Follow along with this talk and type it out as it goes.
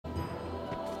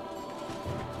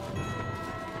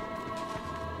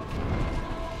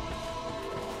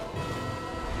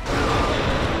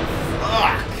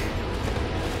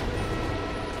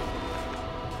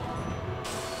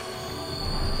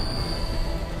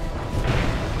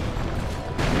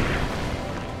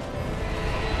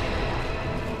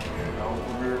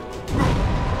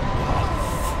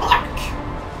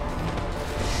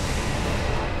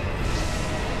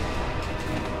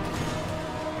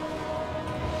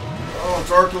Oh,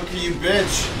 Darklurker, you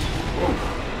bitch! Whoa.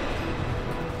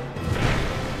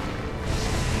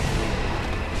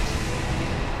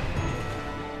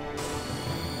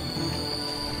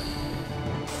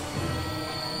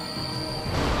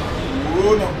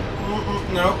 Ooh, no.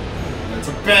 No. That's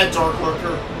a bad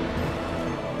Darklurker.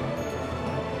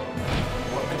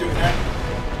 What am I doing that?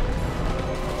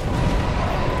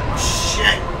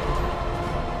 Shit!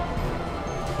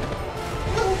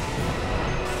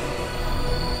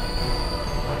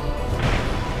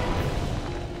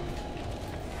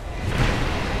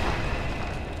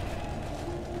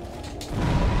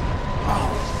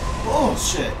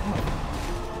 Bullshit.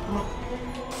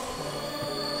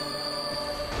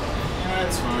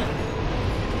 That's fine.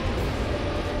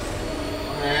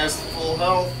 I'm gonna ask full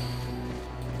health.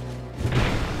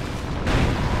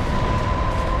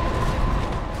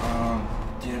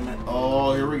 Damn it.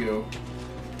 Oh, here we go.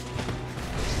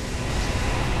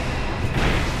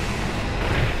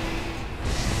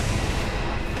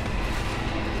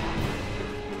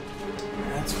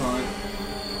 That's fine.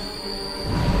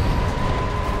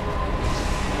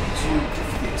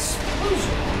 The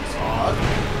explosion is odd.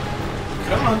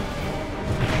 Come on.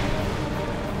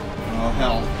 Oh,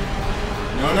 hell.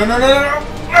 No, no, no, no, no,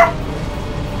 no!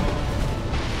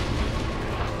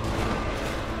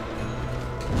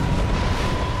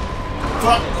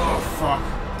 Fuck! Oh, fuck.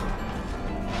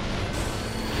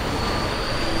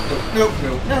 Nope,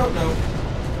 nope, nope, nope.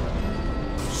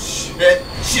 Shit!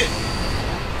 Shit!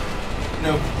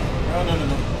 No. No, no, no,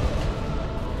 no.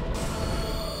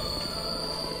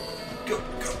 Go,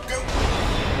 go, go!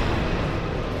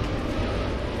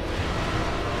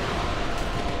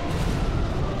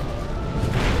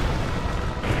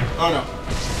 Oh, no.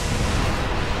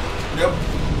 Nope.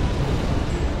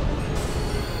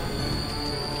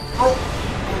 Oh!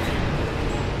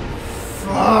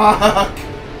 Fuck!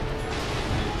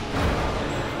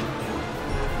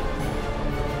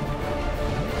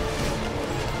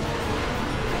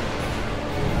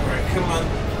 Alright, come on.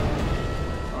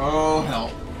 Oh, hell.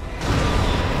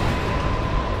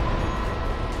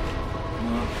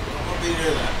 No, I'll be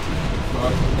near that.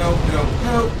 Fuck. No, no,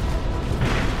 no.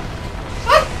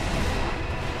 Ah!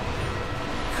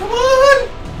 Come on!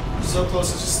 I'm so close,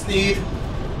 I just need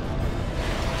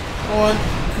one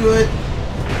good.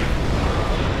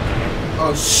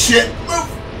 Oh shit!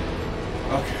 Move!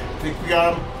 Okay, I think we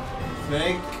got him. I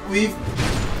think we've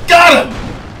got him!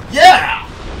 Yeah!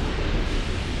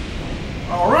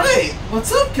 Alright,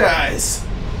 what's up, guys?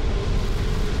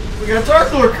 We got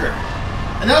Darklurker.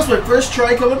 And that was my first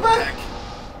try coming back.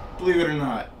 Believe it or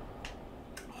not.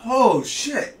 Oh,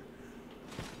 shit.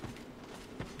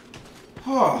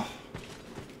 Oh.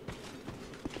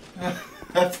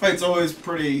 That fight's always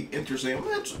pretty interesting.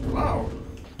 Wow.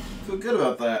 Feel good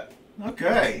about that.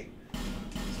 Okay.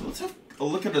 So let's have a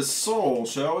look at his soul,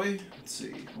 shall we? Let's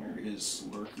see. Where is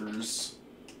Lurkers?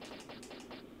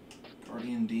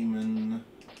 Guardian Demon.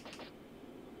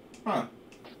 Huh.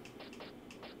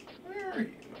 Where are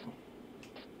you?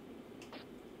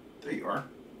 There you are.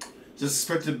 Just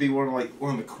expected to be one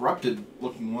of the corrupted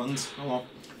looking ones. Oh well.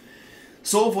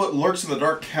 Soul of what lurks in the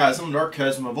dark chasm. Dark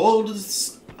chasm of old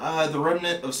is the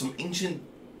remnant of some ancient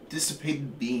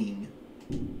dissipated being.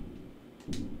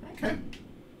 Okay.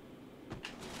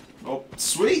 Oh,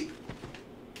 sweet.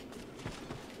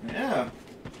 Yeah.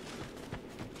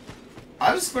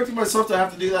 I was expecting myself to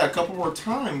have to do that a couple more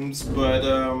times, but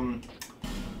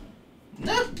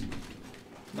nah.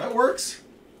 That works.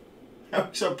 That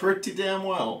works out pretty damn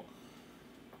well.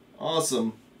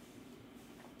 Awesome.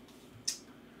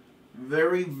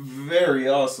 Very, very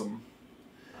awesome.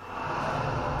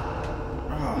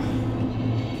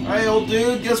 Hey, old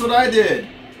dude, guess what I did?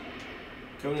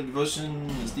 Covenant devotion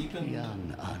is deepened.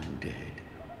 Young undead,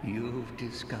 you've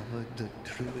discovered the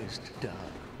truest dark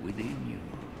within you.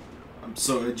 I'm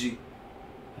so edgy.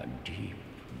 A deep,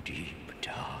 deep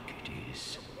dark it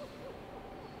is.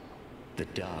 The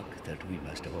dark that we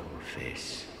must all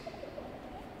face.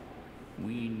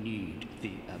 We need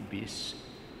the abyss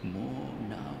more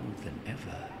now than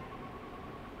ever.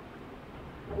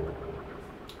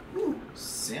 Ooh,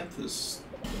 Xanthus.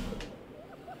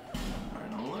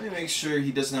 Alright, now let me make sure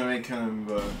he doesn't have any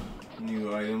kind of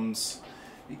new items.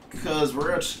 Because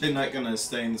we're actually not going to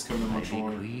stay in this covenant much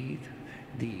longer. I bequeath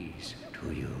these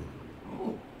to you.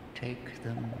 Oh. Take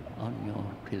them on your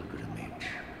pilgrimage.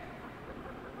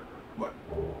 What?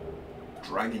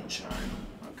 Dragon Chime.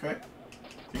 Okay.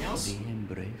 Anything else? The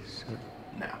embrace of...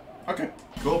 No. Okay,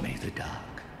 cool. May the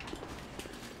dark.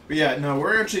 But yeah, no,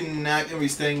 we're actually not going to be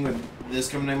staying with this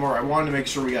coming anymore. I wanted to make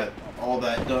sure we got all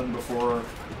that done before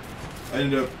I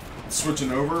ended up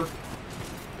switching over.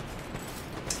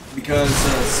 Because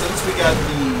since we got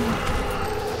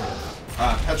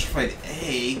the petrified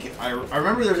egg, I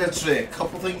remember there's actually a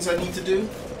couple things I need to do.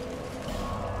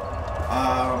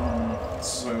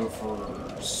 So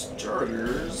for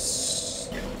starters,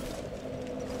 yeah.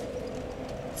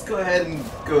 Let's go ahead and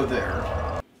go there.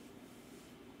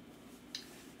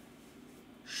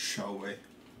 Shall we?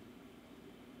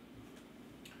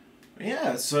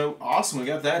 Yeah, so awesome. We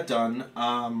got that done.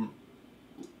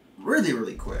 Really,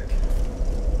 really quick.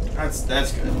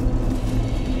 That's good.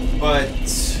 But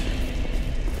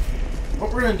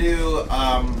what we're gonna do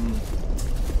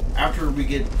after we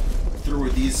get through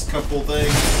with these couple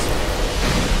things.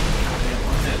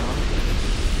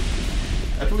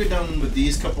 After we're done with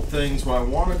these couple things, what I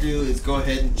want to do is go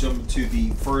ahead and jump to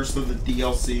the first of the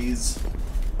DLCs.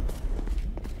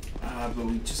 But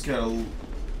we just got a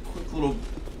quick little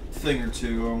thing or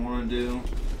two I want to do.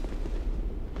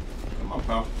 Come on,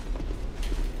 pal.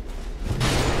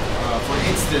 For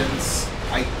instance,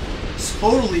 I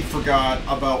totally forgot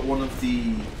about one of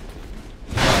the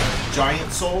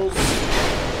giant souls.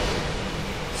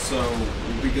 So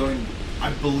we'll be going,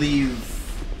 I believe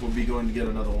we'll be going to get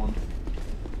another one.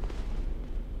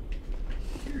 I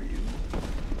hear you.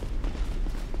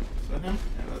 Is that him?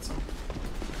 Yeah, that's him.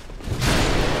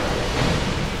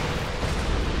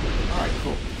 Alright,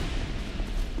 cool.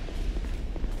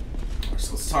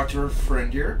 So let's talk to our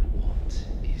friend here. What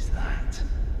is that?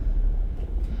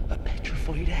 A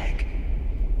petrified egg?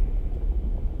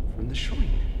 From the shrine?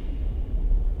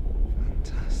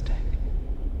 Fantastic.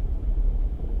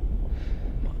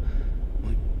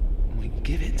 Might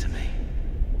give it to me?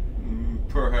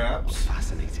 Perhaps. I'm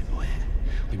fascinated by it.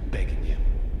 I'm begging you.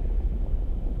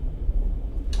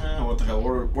 What the hell?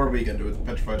 What are we going to do with the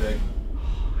petrified egg?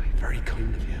 Oh, very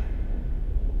kind of you.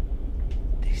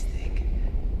 This thing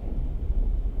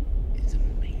is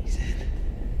amazing.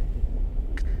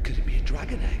 Could it be a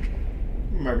dragon egg?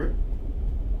 Maybe.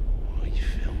 I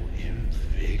feel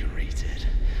invigorated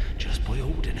just by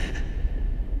holding it.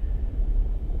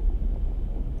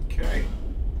 Okay.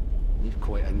 You've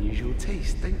quite unusual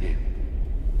taste, don't you?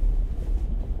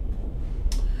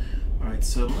 Alright,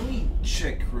 so let me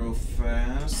check real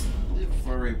fast. I believe I've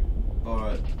already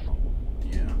bought,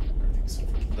 yeah, everything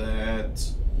except for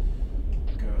that.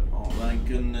 Got all that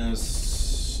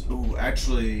goodness. Oh,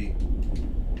 actually,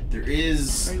 there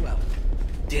is... Very well.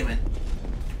 Damn it.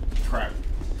 Crap.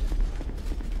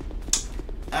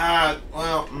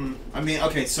 Well, I mean,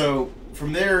 okay, so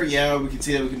from there, yeah, we can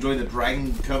see that we can join the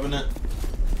Dragon Covenant.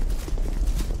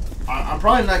 I'm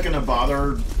probably not going to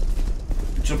bother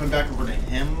jumping back over to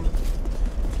him.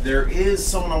 There is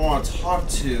someone I want to talk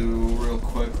to real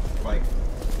quick, like,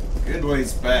 good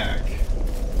ways back.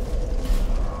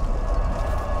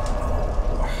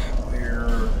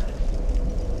 Where?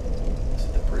 Is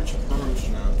it the Bridge Approach?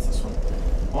 No, it's this one.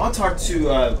 I want to talk to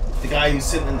the guy who's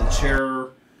sitting in the chair.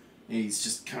 He's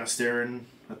just kind of staring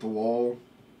at the wall.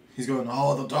 He's going,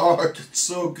 oh, the dark, it's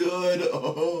so good.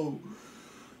 Oh.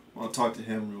 I want to talk to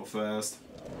him real fast.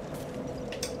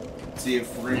 See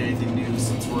if we're getting anything new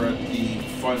since we're at the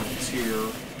final tier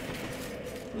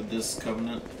for this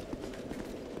covenant.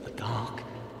 The dark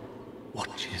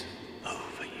watches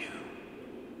over you.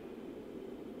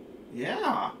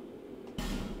 Yeah.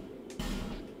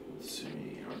 Let's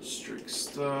see, Archstrick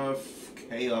stuff,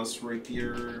 Chaos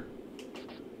Rapier.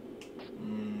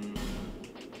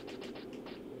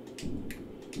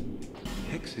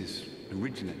 Hexes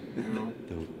originate. No.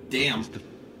 Though, Damn.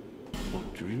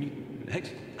 What dreamy hex?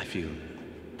 I feel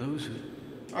those who.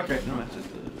 Okay. No, that's just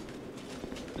the.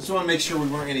 Just want to make sure we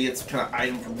weren't going to get some kind of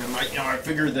item from him. I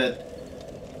figured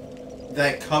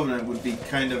that covenant would be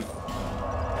kind of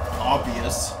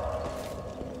obvious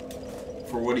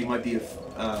for what he might be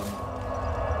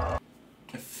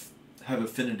have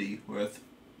affinity with.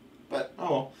 But oh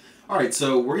well. All right,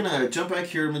 so we're gonna jump back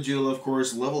here to Majula, of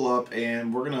course, level up,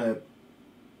 and we're gonna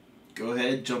go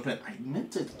ahead, jump in. I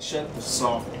meant to check the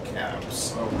soft caps.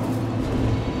 So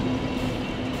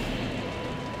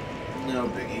no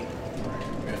biggie.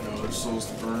 We got no other souls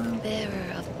to burn.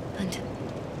 Bearer of Hunt.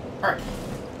 Alright.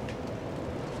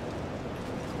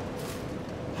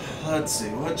 Let's see,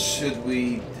 what should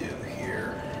we do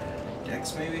here?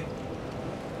 Dex, maybe?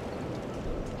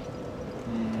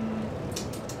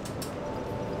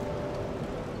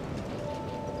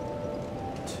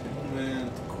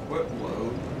 Attunement, equip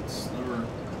load. It's never.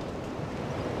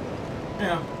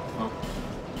 Yeah, well.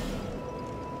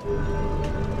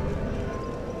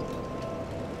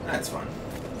 That's fine.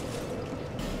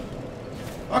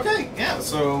 Okay, yeah,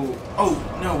 so... Oh,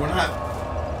 no, we're not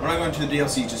going to the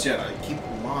DLC just yet. I keep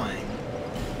lying.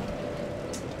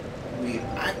 We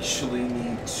actually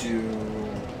need to...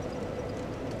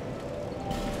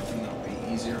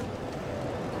 easier.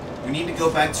 We need to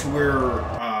go back to where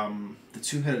the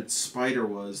two-headed spider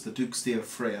was, the Duke's Day of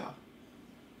Freya.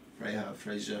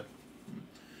 Freya.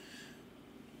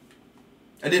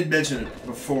 I did mention it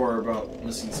before about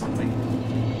missing something.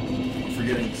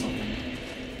 Forgetting something.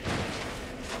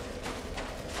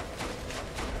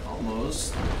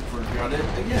 Almost forgot it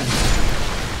again.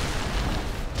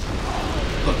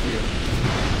 Look here.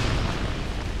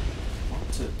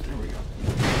 There we go.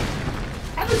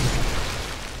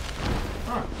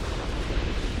 Huh.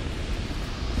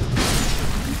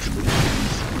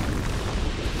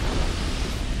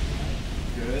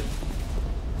 Good.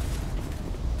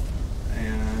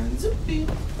 And zippy.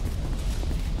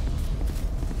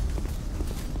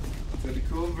 Very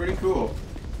cool, very cool.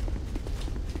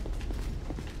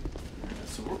 Right,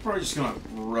 so we're probably just gonna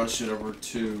rush it over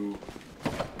to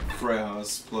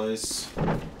Freya's place.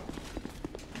 Not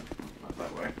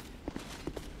that way.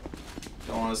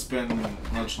 Don't want to spend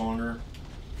much longer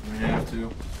than we have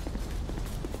to.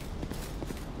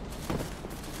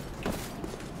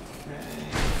 Okay.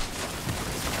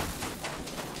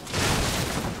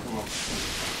 Come on.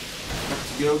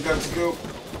 Got to go.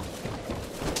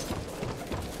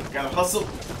 Gotta hustle.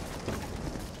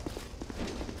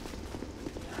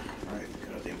 Alright,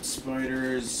 goddamn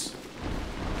spiders.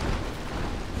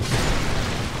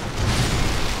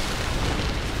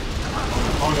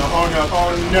 Oh no, oh no,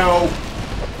 oh no!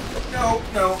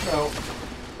 No.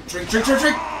 Drink.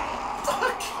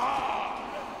 Fuck!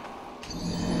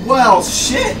 Well,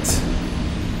 shit!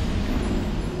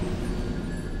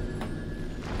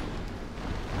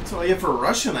 That's all I get for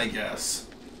Russian, I guess.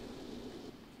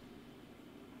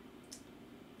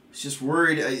 It's just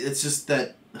worried. It's just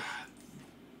that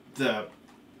the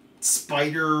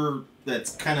spider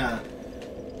that's kind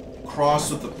of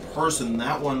crossed with the person,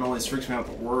 that one always freaks me out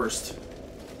the worst.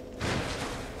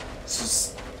 It's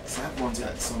just that one's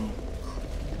got some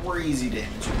crazy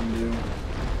damage you can do.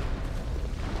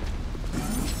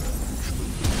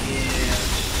 Yeah.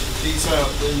 Peace out,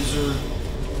 loser.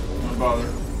 Don't bother.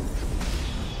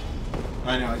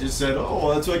 I know, I just said, oh,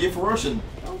 well, that's what I get for rushing.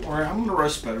 Don't worry, I'm gonna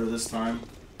rush better this time.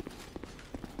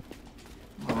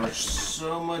 I'm gonna rush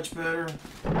so much better.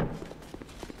 But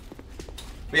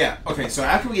yeah, okay, so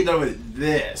after we get done with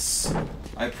this,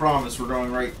 I promise we're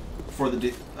going right for the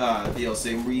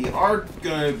DLC. We are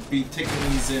going to be taking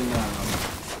these in the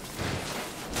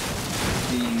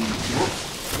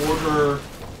order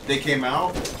they came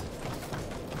out.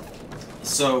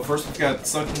 So first we've got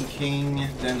Sunken King,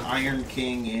 then Iron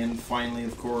King, and finally,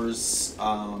 of course,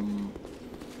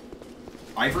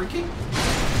 Ivory King?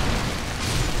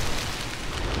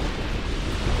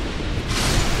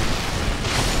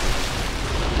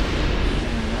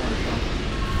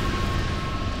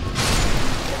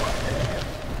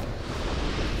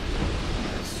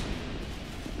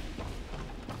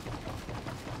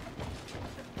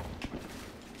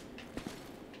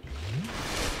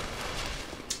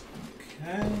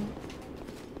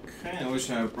 I wish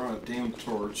I brought a damn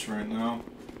torch right now,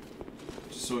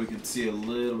 just so we could see a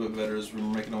little bit better as we're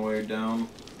making our way down.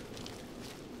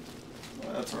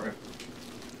 That's alright.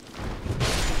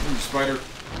 Ooh, spider.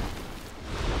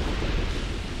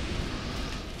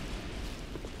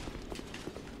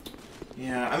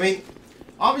 Yeah, I mean,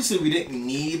 obviously we didn't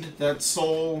need that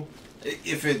soul,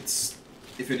 if it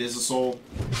is a soul.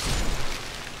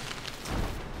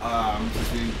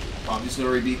 Because we obviously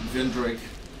already beat Vendrake.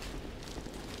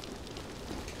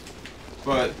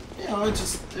 But, you know,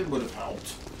 it would have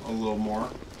helped a little more.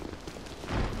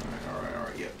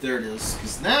 Alright, yep, there it is.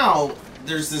 Because now,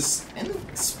 there's this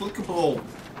inexplicable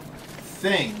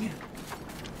thing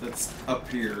that's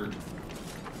appeared.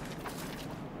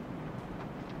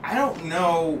 I don't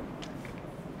know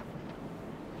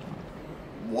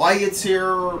why it's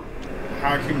here,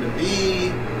 how it came to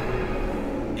be.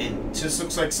 It just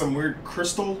looks like some weird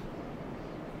crystal.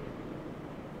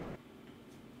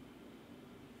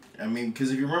 I mean, because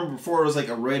if you remember before, it was like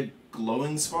a red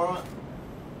glowing spot.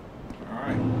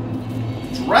 Alright.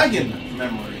 Dragon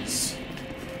memories.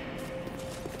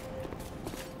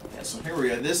 Yeah, so here we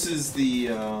go. This is the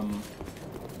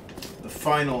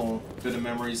final bit of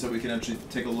memories that we can actually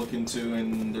take a look into,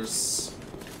 and there's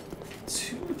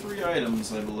 2 or 3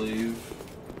 items, I believe.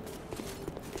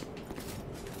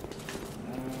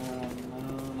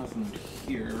 No, nothing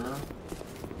here.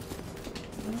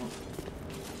 No.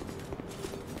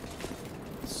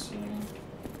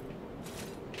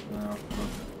 No.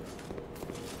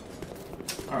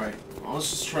 Alright, well, let's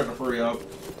just try to hurry up.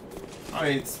 I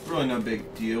mean, it's really no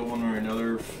big deal one way or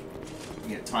another if we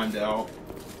get timed out.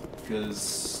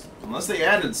 Because unless they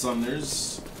added some,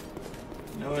 there's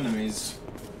no enemies.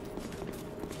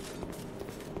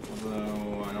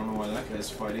 guy's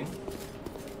fighting.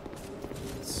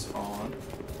 It's on.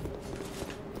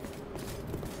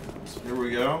 So here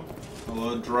we go.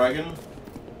 Hello, dragon.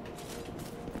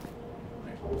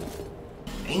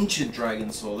 Ancient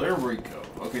dragon soul. There we go.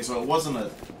 Okay, so it wasn't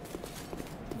a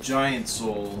giant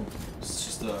soul. It's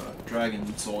just a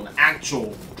dragon soul. An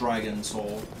actual dragon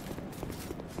soul.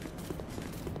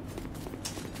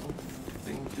 I don't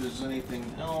think there's anything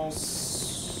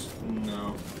else.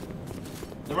 No.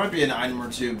 There might be an item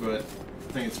or two, but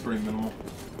I think it's pretty minimal.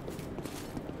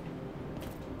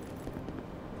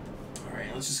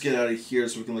 Alright, let's just get out of here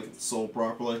so we can look at the soul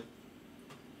properly.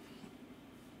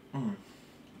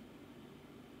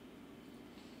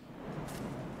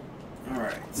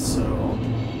 Alright, so...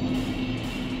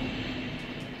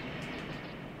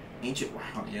 Ancient...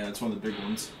 Wow, yeah, it's one of the big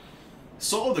ones.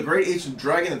 Soul of the great ancient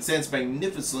dragon that stands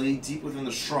magnificently deep within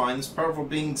the shrine. This powerful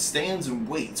being stands and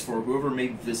waits for whoever may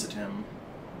visit him.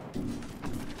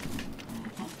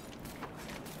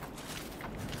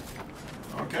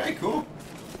 Okay, cool.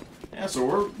 Yeah,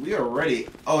 so we are ready.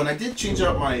 Oh, and I did change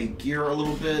out my gear a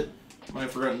little bit. Might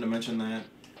have forgotten to mention that.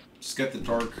 Just got the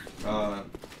dark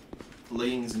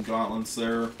leggings and gauntlets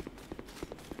there.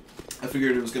 I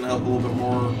figured it was going to help a little bit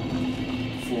more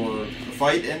for the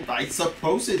fight, and I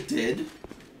suppose it did.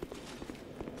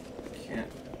 Can't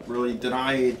really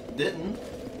deny it didn't.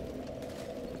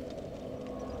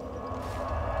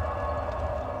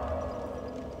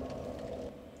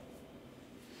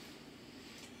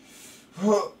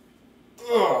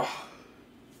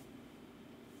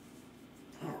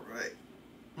 Alright.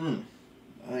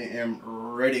 I am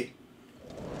ready.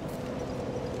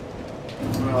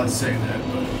 Well, let's say that,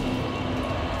 but...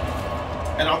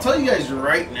 And I'll tell you guys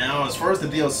right now, as far as the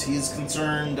DLC is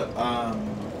concerned,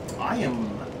 I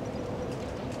am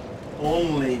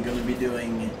only going to be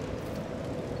doing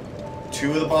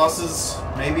 2 of the bosses,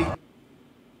 maybe.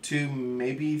 2,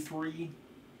 maybe 3.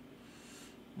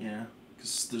 Yeah,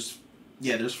 because there's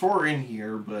 4 in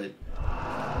here, but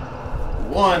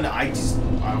 1 I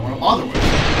don't want to bother with.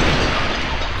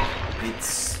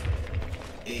 It's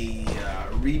a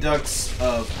redux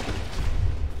of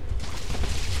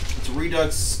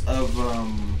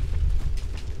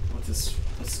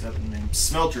what's that name?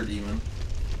 Smelter Demon.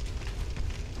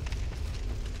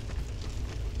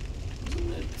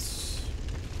 Isn't it?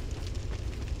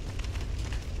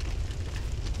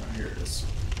 Oh, here it is.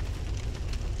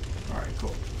 Alright,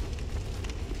 cool.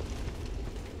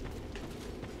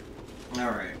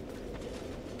 Alright.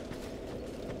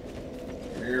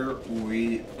 Here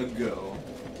we go.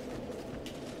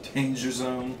 Danger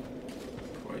zone.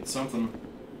 Quite something.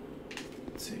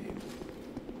 Let's see.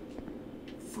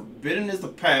 Forbidden is the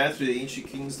path to the ancient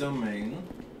king's domain.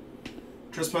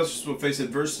 Trespassers will face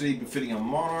adversity befitting a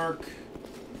monarch.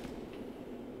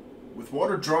 With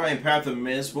water dry and path of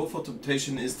mist, willful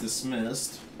temptation is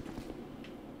dismissed.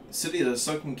 The city of the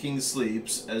sunken king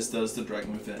sleeps, as does the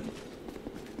dragon within.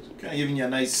 Kind of giving you a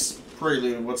nice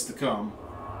prelude of what's to come.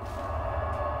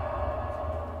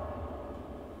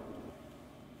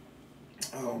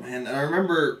 Oh man, I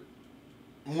remember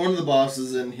one of the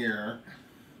bosses in here.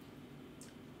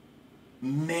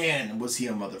 Man, was he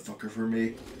a motherfucker for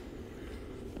me.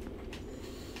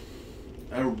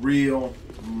 A real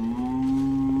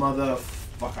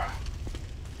motherfucker.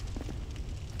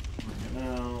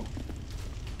 Now,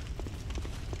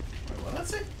 wait, what did that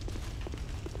say?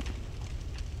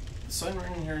 The sign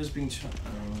right in here is being gotcha.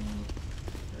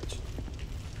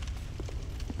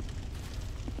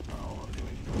 Oh, I think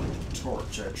we can go with the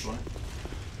torch, actually.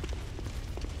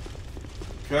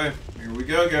 Okay, here we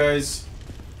go, guys.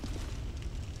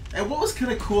 And what was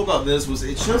kind of cool about this was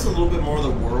it shows a little bit more of the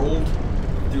world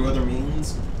through other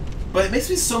means, but it makes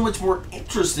me so much more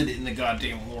interested in the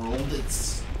goddamn world.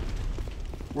 It's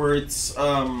where it's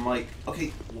like,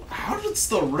 okay, how does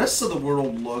the rest of the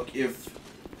world look if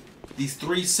these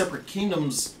 3 separate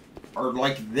kingdoms are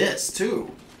like this too?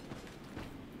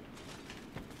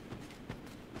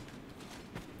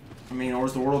 I mean, or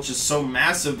is the world just so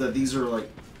massive that these are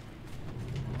like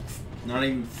not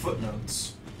even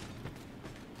footnotes?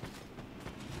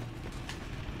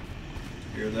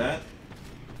 Hear that?